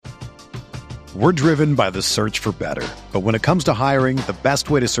We're driven by the search for better. But when it comes to hiring, the best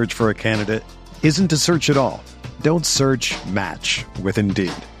way to search for a candidate isn't to search at all. Don't search, match with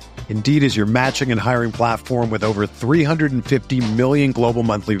Indeed. Indeed is your matching and hiring platform with over 350 million global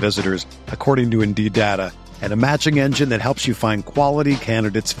monthly visitors, according to Indeed data, and a matching engine that helps you find quality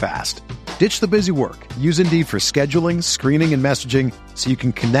candidates fast. Ditch the busy work. Use Indeed for scheduling, screening, and messaging so you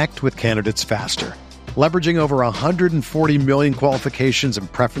can connect with candidates faster. Leveraging over 140 million qualifications and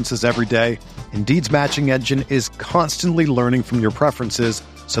preferences every day, Indeed's matching engine is constantly learning from your preferences,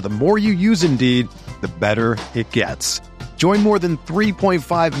 so the more you use Indeed, the better it gets. Join more than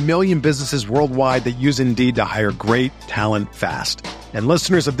 3.5 million businesses worldwide that use Indeed to hire great talent fast. And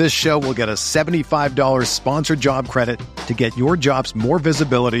listeners of this show will get a $75 sponsored job credit to get your jobs more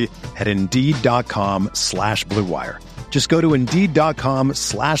visibility at Indeed.com/Blue Wire. Just go to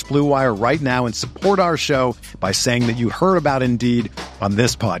Indeed.com/Blue Wire right now and support our show by saying that you heard about Indeed on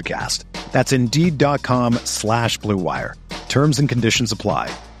this podcast. That's Indeed.com/Blue Wire. Terms and conditions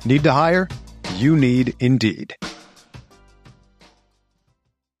apply. Need to hire? You need Indeed.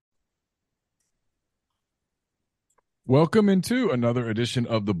 Welcome into another edition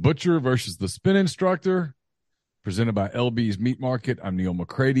of The Butcher versus the Spin Instructor, presented by LB's Meat Market. I'm Neil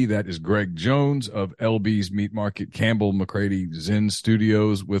McCready. That is Greg Jones of LB's Meat Market. Campbell McCready Zen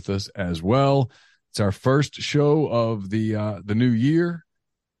Studios with us as well. It's our first show of the new year.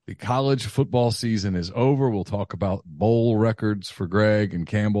 The college football season is over. We'll talk about bowl records for Greg and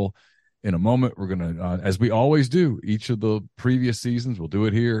Campbell in a moment. We're going to, as we always do, each of the previous seasons, we'll do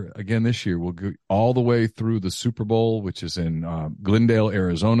it here again this year. We'll go all the way through the Super Bowl, which is in Glendale,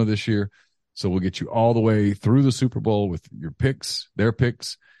 Arizona this year. So we'll get you all the way through the Super Bowl with your picks, their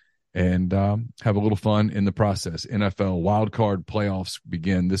picks, and have a little fun in the process. NFL wildcard playoffs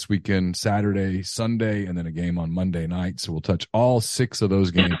begin this weekend, Saturday, Sunday, and then a game on Monday night. So we'll touch all 6 of those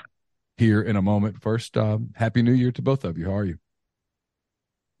games here in a moment. First, Happy New Year to both of you. How are you?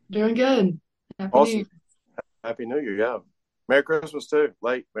 Doing good. Happy Awesome. New Year. Happy New Year, yeah. Merry Christmas too.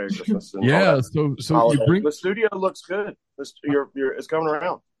 Late Merry Christmas. Yeah, so you bring the studio looks good. It's coming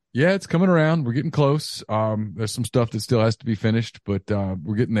around. Yeah, it's coming around. We're getting close. There's some stuff that still has to be finished, but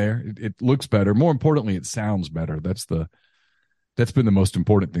we're getting there. It looks better. More importantly, it sounds better. That's been the most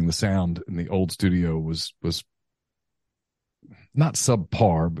important thing. The sound in the old studio was not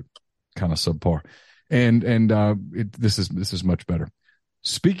subpar, but kind of subpar. And this is much better.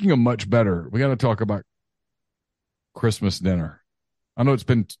 Speaking of much better, we got to talk about Christmas dinner. I know it's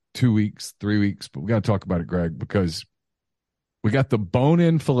been 2 weeks, 3 weeks, but we got to talk about it, Greg, because we got the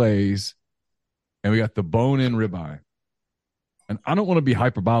bone-in fillets and we got the bone-in ribeye. And I don't want to be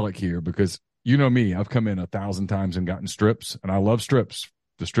hyperbolic here because you know me, I've come in 1,000 times and gotten strips, and I love strips.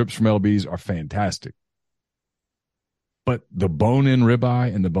 The strips from LB's are fantastic. But the bone-in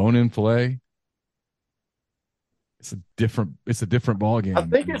ribeye and the bone-in filet, it's a different ball game. I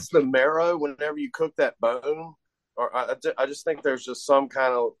think it's the marrow. Whenever you cook that bone, or I just think there's just some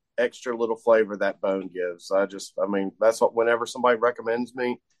kind of extra little flavor that bone gives. That's what. Whenever somebody recommends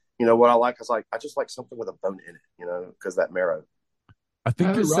me, what I like is I just like something with a bone in it. Because that marrow. I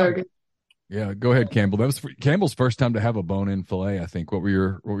think you're right. So good. Yeah, go ahead, Campbell. That was Campbell's first time to have a bone-in filet. I think. What were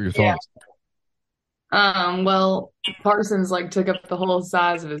your thoughts? Well, Parsons took up the whole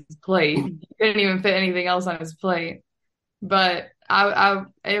size of his plate. He couldn't even fit anything else on his plate. But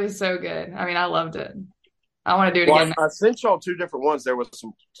it was so good. I mean, I loved it. I want to do it again. I sent y'all 2 different ones. There was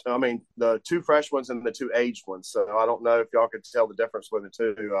the 2 fresh ones and the 2 aged ones. So I don't know if y'all could tell the difference with the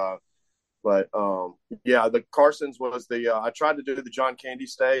 2. But the Carson's was I tried to do the John Candy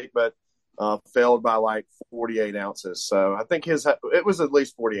steak, but failed by 48 ounces. So I think it was at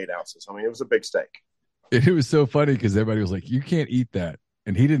least 48 ounces. I mean, it was a big steak. It was so funny because everybody was like, "You can't eat that,"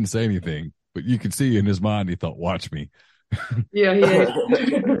 and he didn't say anything, but you could see in his mind he thought, "Watch me." Yeah, he ate.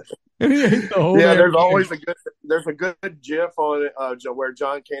 And he ate the whole. Yeah, there's always a good GIF on it where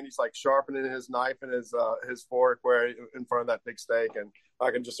John Candy's sharpening his knife and his fork where in front of that big steak, and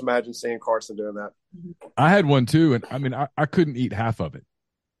I can just imagine seeing Carson doing that. I had one too, and I mean, I couldn't eat half of it,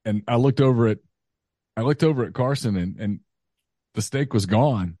 and I looked over at Carson, and the steak was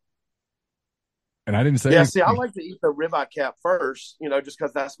gone. And I didn't say anything. See, I like to eat the ribeye cap first, just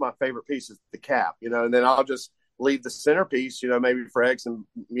because that's my favorite piece is the cap, and then I'll just leave the centerpiece, maybe for eggs and,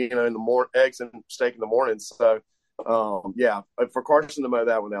 in the eggs and steak in the morning. So, for Carson to mow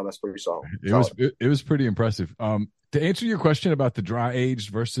that one down, that's pretty solid. It was pretty impressive. To answer your question about the dry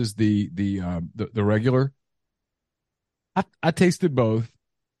aged versus the regular, I tasted both.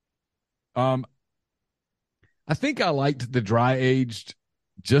 I think I liked the dry aged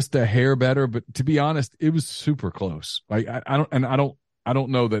just a hair better, but to be honest, it was super close. I don't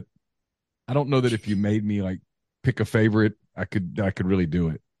know that I don't know that if you made me like pick a favorite, I could really do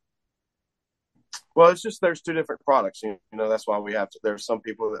it. Well, it's just there's two different products. You know, that's why we have to. There's some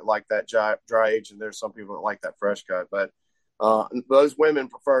people that like that dry age, and there's some people that like that fresh cut. But those women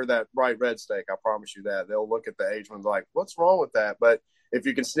prefer that bright red steak. I promise you that. They'll look at the aged ones like, "What's wrong with that?" But if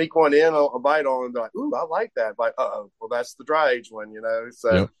you can sneak one in, a bite on, and be like, "Ooh, I like that." Like, well, that's the dry age one, you know.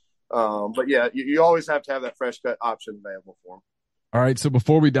 So, yep. But yeah, you always have to have that fresh cut option available for them. All right. So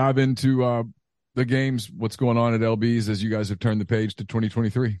before we dive into the games, what's going on at LB's as you guys have turned the page to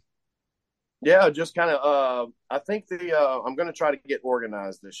 2023? Yeah, just kind of. I think I'm going to try to get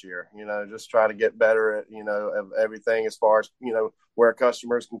organized this year. You know, just try to get better at of everything as far as where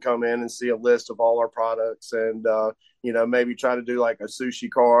customers can come in and see a list of all our products, and maybe try to do like a sushi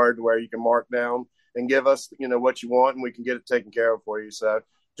card where you can mark down and give us what you want, and we can get it taken care of for you. So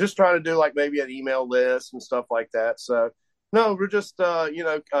just trying to do like maybe an email list and stuff like that. So no, we're just I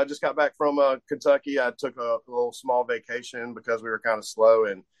just got back from Kentucky. I took a little small vacation because we were kind of slow,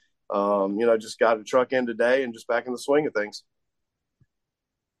 and just got a truck in today and just back in the swing of things.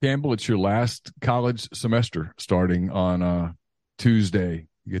 Campbell, it's your last college semester starting on Tuesday.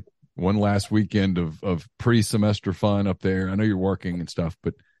 You get one last weekend of pre-semester fun up there. I know you're working and stuff,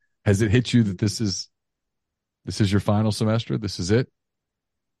 but has it hit you that this is your final semester? This is it?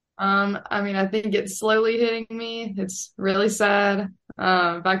 I mean, I think it's slowly hitting me. It's really sad. We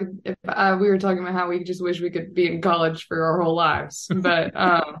were talking about how we just wish we could be in college for our whole lives, but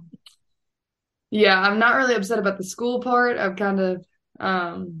yeah, I'm not really upset about the school part. I will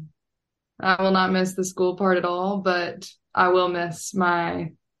not miss the school part at all, but I will miss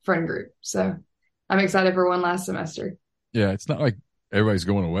my friend group. So I'm excited for one last semester. Yeah, it's not like everybody's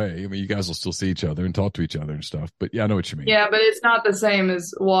going away. I mean, you guys will still see each other and talk to each other and stuff, but yeah, I know what you mean. Yeah, but it's not the same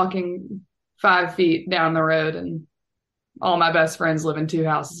as walking 5 feet down the road and all my best friends live in 2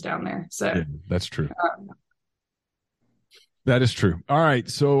 houses down there. So yeah, that's true. That is true. All right.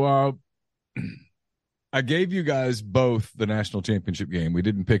 So, I gave you guys both the national championship game. We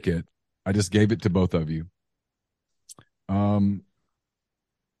didn't pick it. I just gave it to both of you.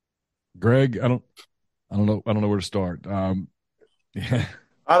 Greg, I don't know where to start. Yeah.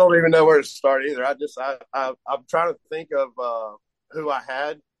 I don't even know where to start either. I'm trying to think of who I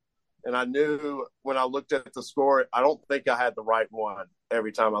had, and I knew when I looked at the score, I don't think I had the right one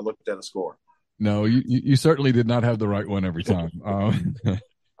every time I looked at a score. No, you certainly did not have the right one every time.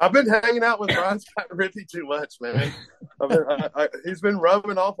 I've been hanging out with Brian Scott Rippey too much, man. He's been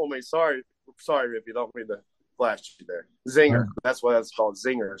rubbing off on me. Sorry, Rippey. Don't mean to flash you there. Zinger. That's what it's called.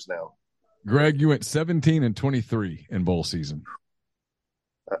 Zingers now. Greg, you went 17-23 in bowl season.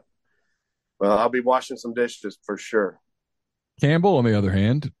 Well, I'll be washing some dishes for sure. Campbell, on the other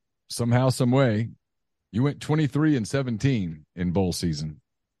hand, somehow, some way, you went 23-17 in bowl season,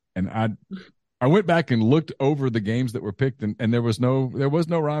 and I went back and looked over the games that were picked, and there was no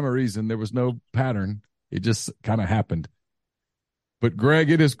rhyme or reason. There was no pattern. It just kind of happened. But Greg,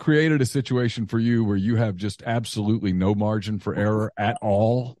 it has created a situation for you where you have just absolutely no margin for error at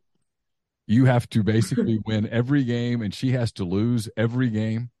all. You have to basically win every game, and she has to lose every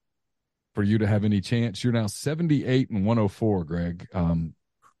game for you to have any chance. You're now 78-104, Greg.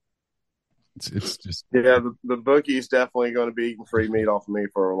 It's just the bookie's definitely going to be eating free meat off of me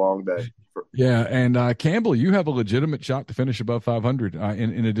for a long day. Yeah, and Campbell, you have a legitimate shot to finish above 500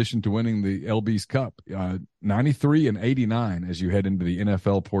 in addition to winning the LB's Cup, 93-89 as you head into the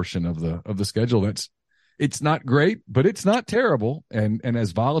NFL portion of the schedule. It's not great, but it's not terrible. And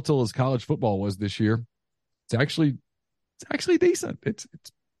as volatile as college football was this year, it's actually decent. It's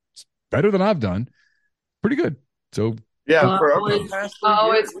better than I've done. Pretty good. So yeah, I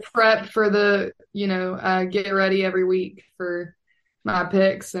always prep for the get ready every week for my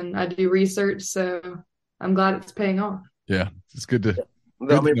picks, and I do research. So I'm glad it's paying off. Yeah, it's good to.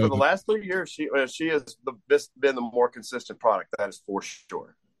 For the last 3 years, she has been the more consistent product. That is for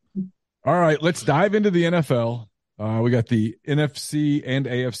sure. All right, let's dive into the NFL. We got the NFC and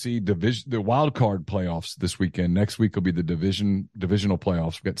AFC division, the wild card playoffs this weekend. Next week will be the divisional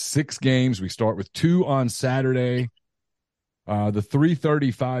playoffs. We've got 6 games. We start with 2 on Saturday. The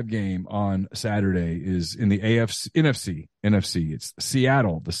 3:35 game on Saturday is in the NFC. It's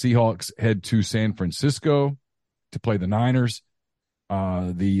Seattle. The Seahawks head to San Francisco to play the Niners.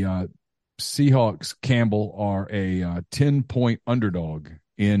 The Seahawks, Campbell, are a 10-point underdog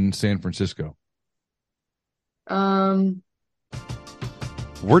in San Francisco. We're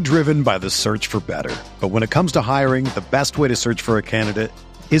driven by the search for better. But when it comes to hiring, the best way to search for a candidate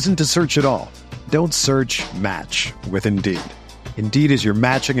isn't to search at all. Don't search, match with Indeed. Indeed is your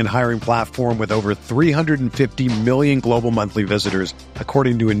matching and hiring platform with over 350 million global monthly visitors,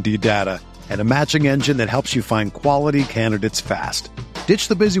 according to Indeed data, and a matching engine that helps you find quality candidates fast. Ditch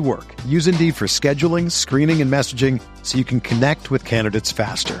the busy work. Use Indeed for scheduling, screening, and messaging so you can connect with candidates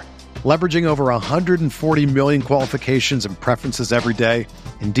faster. Leveraging over 140 million qualifications and preferences every day,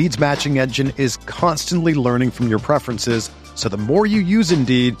 Indeed's matching engine is constantly learning from your preferences, so the more you use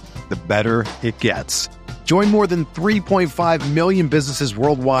Indeed, the better it gets. Join more than 3.5 million businesses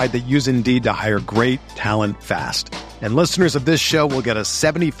worldwide that use Indeed to hire great talent fast. And listeners of this show will get a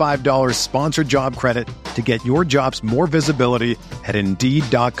 $75 sponsored job credit to get your jobs more visibility at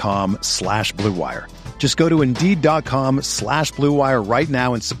Indeed.com/Blue Wire. Just go to Indeed.com/Blue Wire right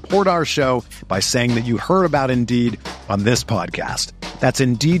now and support our show by saying that you heard about Indeed on this podcast. That's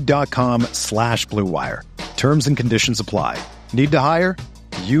Indeed.com/Blue Wire. Terms and conditions apply. Need to hire?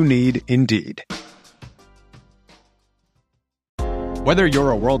 You need Indeed. Whether you're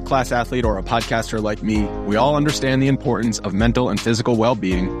a world-class athlete or a podcaster like me, we all understand the importance of mental and physical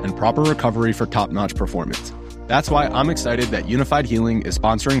well-being and proper recovery for top-notch performance. That's why I'm excited that Unified Healing is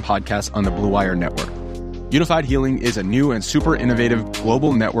sponsoring podcasts on the Blue Wire Network. Unified Healing is a new and super innovative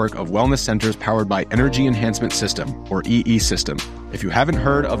global network of wellness centers powered by Energy Enhancement System, or EE System. If you haven't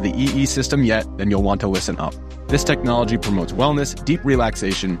heard of the EE System yet, then you'll want to listen up. This technology promotes wellness, deep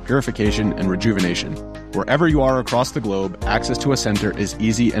relaxation, purification, and rejuvenation. Wherever you are across the globe, access to a center is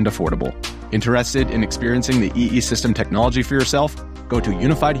easy and affordable. Interested in experiencing the EE System technology for yourself? Go to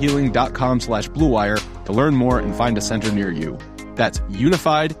unifiedhealing.com/Blue Wire to learn more and find a center near you. That's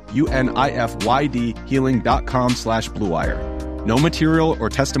unified, UNIFYD, healing.com/Blue Wire. No material or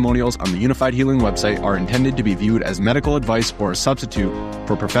testimonials on the Unified Healing website are intended to be viewed as medical advice or a substitute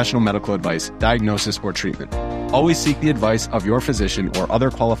for professional medical advice, diagnosis, or treatment. Always seek the advice of your physician or other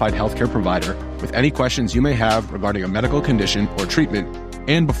qualified healthcare provider with any questions you may have regarding a medical condition or treatment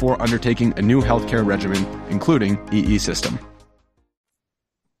and before undertaking a new healthcare regimen, including EE System.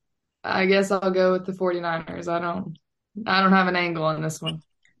 I guess I'll go with the 49ers. I don't have an angle on this one.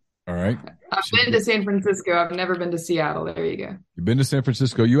 All right. I've been to San Francisco. I've never been to Seattle. There you go. You've been to San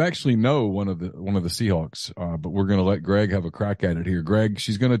Francisco. You actually know one of the Seahawks, but we're going to let Greg have a crack at it here. Greg,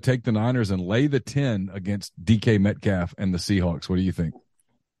 she's going to take the Niners and lay the 10 against DK Metcalf and the Seahawks. What do you think?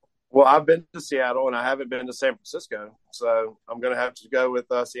 Well, I've been to Seattle and I haven't been to San Francisco, so I'm going to have to go with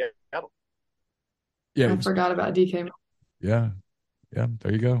Seattle. Yeah, I forgot about DK. Yeah,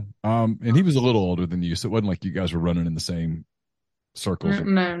 there you go. And he was a little older than you, so it wasn't like you guys were running in the same circles.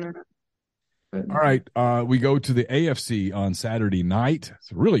 No. All right, we go to the AFC on Saturday night.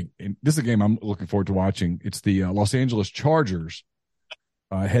 So really, this is a game I'm looking forward to watching. It's the Los Angeles Chargers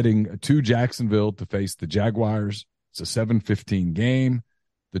heading to Jacksonville to face the Jaguars. It's a 7:15 game.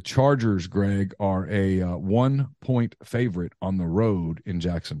 The Chargers, Greg, are a 1-point favorite on the road in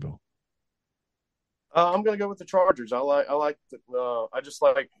Jacksonville. I'm going to go with the Chargers. I just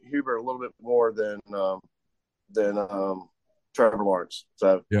like Hubert a little bit more than Trevor Lawrence.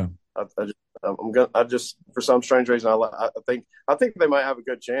 So yeah, I just for some strange reason I think they might have a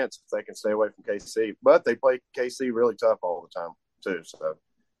good chance if they can stay away from KC, but they play KC really tough all the time too. So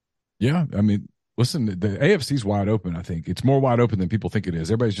yeah, I mean, listen, the AFC's wide open. I think it's more wide open than people think it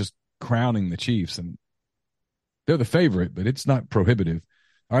is. Everybody's just crowning the Chiefs, and they're the favorite, but it's not prohibitive.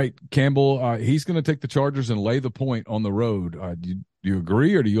 All right, Campbell, he's going to take the Chargers and lay the point on the road. Do you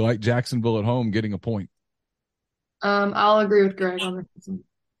agree, or do you like Jacksonville at home getting a point? I'll agree with Greg on this one.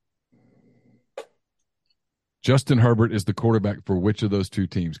 Justin Herbert is the quarterback for which of those two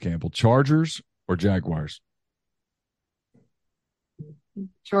teams, Campbell? Chargers or Jaguars?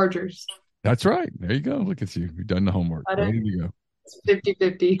 Chargers. That's right. There you go. Look at you. You've done the homework. There you go. It's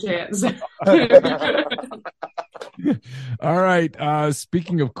 50-50 chance. All right.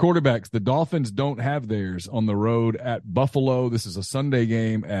 Speaking of quarterbacks, the Dolphins don't have theirs on the road at Buffalo. This is a Sunday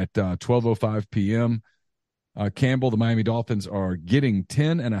game at 12:05 p.m. Campbell, the Miami Dolphins are getting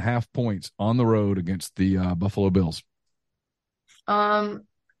 10.5 points on the road against the Buffalo Bills. I'm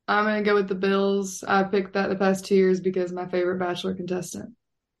going to go with the Bills. I picked that the past 2 years because my favorite Bachelorette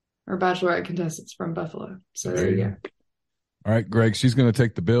contestant's from Buffalo. So there you go. All right, Greg, she's going to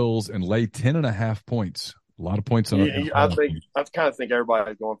take the Bills and lay 10.5 points. A lot of points on it. I kind of think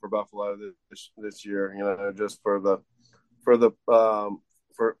everybody's going for Buffalo this year, just for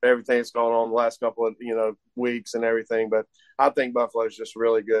everything that's gone on the last couple of weeks and everything. But I think Buffalo's just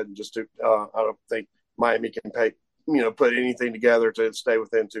really good, and I don't think Miami can put anything together to stay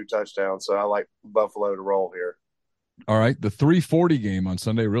within 2 touchdowns. So I like Buffalo to roll here. All right, the 3:40 game on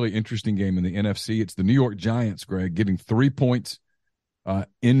Sunday, really interesting game in the NFC. It's the New York Giants, Greg, getting 3 points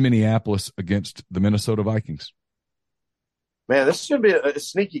in Minneapolis against the Minnesota Vikings. Man, this should be a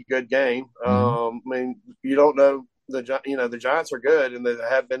sneaky good game. I mean, you don't know the Giants are good, and they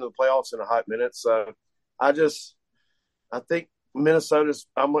have been to the playoffs in a hot minute. So I think Minnesota's.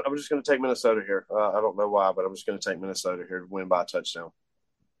 I'm just going to take Minnesota here. I don't know why, but I'm just going to take Minnesota here to win by a touchdown.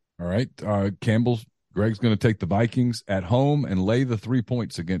 All right, Greg's going to take the Vikings at home and lay the 3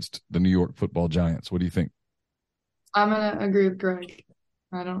 points against the New York Football Giants. What do you think? I'm going to agree with Greg.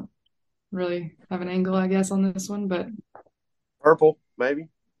 I don't really have an angle, I guess, on this one, but purple, maybe.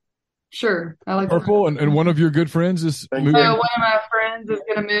 Sure. I like purple. And one of your good friends is moving. One of my friends is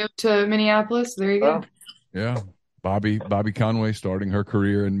going to move to Minneapolis. There you go. Yeah. Bobby Conway starting her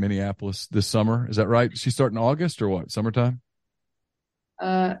career in Minneapolis this summer. Is that right? She's starting August or what? Summertime?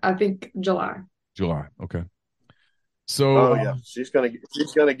 I think July. July. Okay. So yeah, she's gonna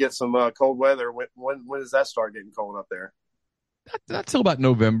get some cold weather. When does that start getting cold up there? Not till about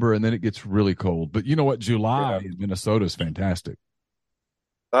November, and then it gets really cold. But you know what? July in Minnesota is fantastic.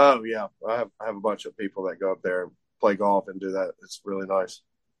 Oh yeah, I have a bunch of people that go up there and play golf and do that. It's really nice.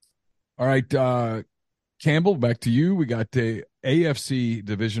 All right, Campbell, back to you. We got the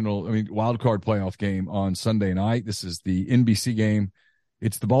AFC wild card playoff game on Sunday night. This is the NBC game.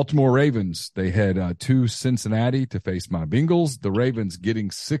 It's the Baltimore Ravens. They head to Cincinnati to face my Bengals. The Ravens getting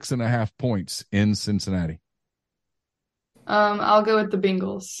 6.5 points in Cincinnati. I'll go with the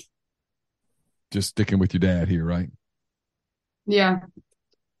Bengals. Just sticking with your dad here, right? Yeah.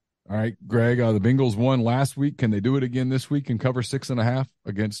 All right, Greg, the Bengals won last week. Can they do it again this week and cover 6.5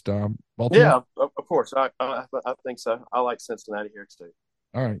 against Baltimore? Yeah, of course. I think so. I like Cincinnati here too.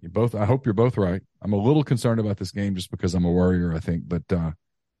 All right, I hope you're both right. I'm a little concerned about this game just because I'm a worrier, I think, but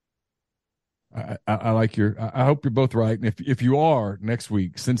I like I hope you're both right. And if you are, next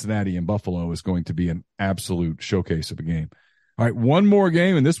week, Cincinnati and Buffalo is going to be an absolute showcase of a game. All right, one more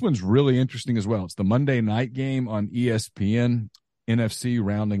game, and this one's really interesting as well. It's the Monday night game on ESPN, NFC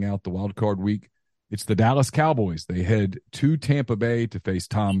rounding out the wild card week. It's the Dallas Cowboys. They head to Tampa Bay to face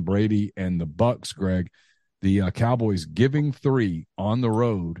Tom Brady and the Bucs, Greg. The Cowboys giving 3 on the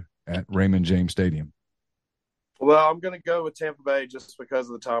road at Raymond James Stadium. Well, I'm going to go with Tampa Bay just because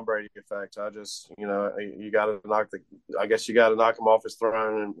of the Tom Brady effect. I just, you got to you got to knock him off his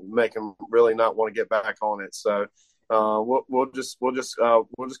throne and make him really not want to get back on it. So we'll just go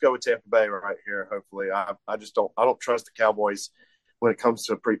with Tampa Bay right here. Hopefully, I don't trust the Cowboys when it comes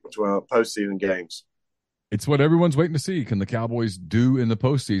to postseason games. It's what everyone's waiting to see. Can the Cowboys do in the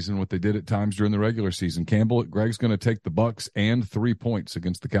postseason what they did at times during the regular season? Campbell, Greg's going to take the Bucs and 3 points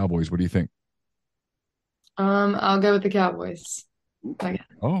against the Cowboys. What do you think? I'll go with the Cowboys.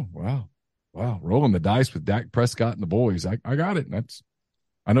 Oh, wow. Rolling the dice with Dak Prescott and the boys. I got it.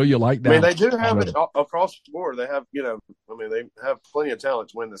 I know you like that. I mean, they do have it across the board. They have, they have plenty of talent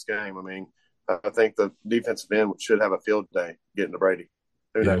to win this game. I mean, I think the defensive end should have a field day getting to Brady.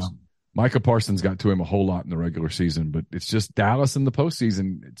 Who knows? Micah Parsons got to him a whole lot in the regular season, but it's just Dallas in the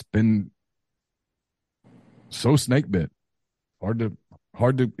postseason. It's been so snake bit.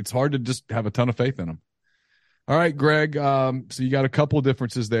 It's hard to just have a ton of faith in them. All right, Greg. So you got a couple of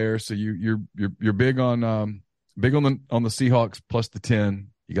differences there. So you're big on the Seahawks plus the 10.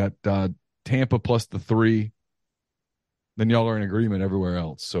 You got Tampa plus the 3. Then y'all are in agreement everywhere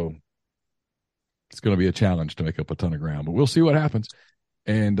else. So it's going to be a challenge to make up a ton of ground, but we'll see what happens.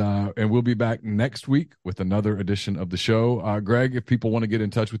 And we'll be back next week with another edition of the show. Greg, if people want to get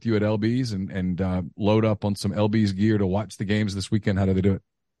in touch with you at LB's and load up on some LB's gear to watch the games this weekend, how do they do it?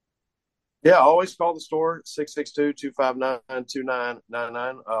 Yeah, always call the store,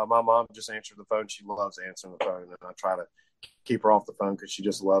 662-259-2999. My mom just answered the phone. She loves answering the phone, and I try to keep her off the phone because she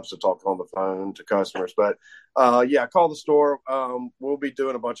just loves to talk on the phone to customers. But, call the store. We'll be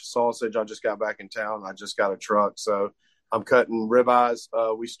doing a bunch of sausage. I just got back in town. I just got a truck, so I'm cutting ribeyes.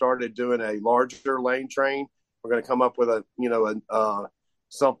 We started doing a larger lane train. We're going to come up with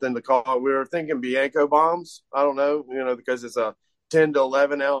something to call. We were thinking Bianco bombs. I don't know, because it's a 10 to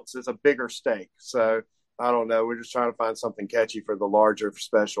 11 ounce. It's a bigger steak. So I don't know. We're just trying to find something catchy for the larger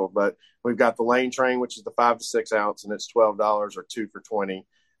special. But we've got the lane train, which is the 5 to 6 ounce, and it's $12 or 2 for $20.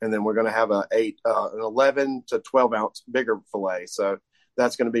 And then we're going to have an 11 to 12 ounce bigger fillet. So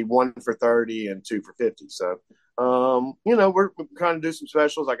that's going to be 1 for $30 and 2 for $50. So, we're trying to do some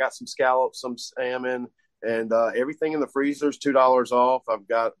specials. I got some scallops, some salmon, and everything in the freezer is $2 off. I've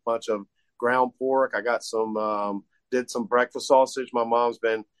got a bunch of ground pork. I got some did some breakfast sausage. My mom's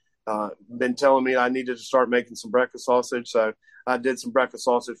been telling me I needed to start making some breakfast sausage. So I did some breakfast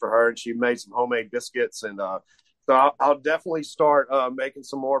sausage for her, and she made some homemade biscuits. And so I'll definitely start making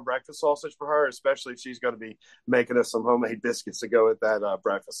some more breakfast sausage for her, especially if she's going to be making us some homemade biscuits to go with that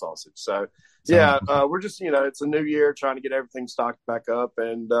breakfast sausage. So, we're just, it's a new year, trying to get everything stocked back up.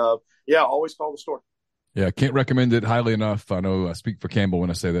 And, always call the store. Yeah, I can't recommend it highly enough. I know I speak for Campbell when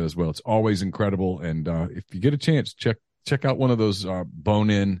I say that as well. It's always incredible. And if you get a chance, check out one of those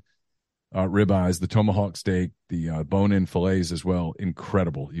bone-in ribeyes, the tomahawk steak, the bone-in fillets as well.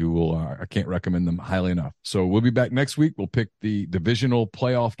 Incredible. You will. I can't recommend them highly enough. So we'll be back next week. We'll pick the divisional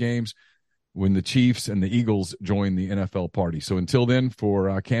playoff games when the Chiefs and the Eagles join the NFL party. So until then,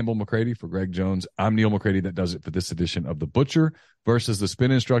 for Campbell McCready, for Greg Jones, I'm Neil McCready. That does it for this edition of The Butcher versus the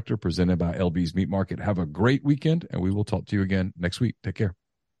Spin Instructor, presented by LB's Meat Market. Have a great weekend, and we will talk to you again next week. Take care.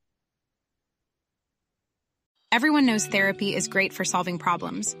 Everyone knows therapy is great for solving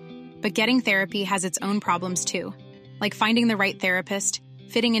problems, but getting therapy has its own problems too, like finding the right therapist,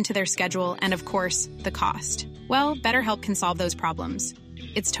 fitting into their schedule, and of course, the cost. Well, BetterHelp can solve those problems.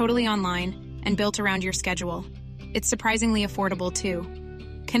 It's totally online and built around your schedule. It's surprisingly affordable, too.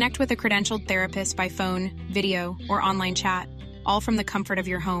 Connect with a credentialed therapist by phone, video, or online chat, all from the comfort of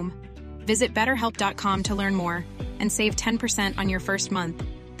your home. Visit BetterHelp.com to learn more and save 10% on your first month.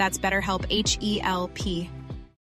 That's BetterHelp, H-E-L-P.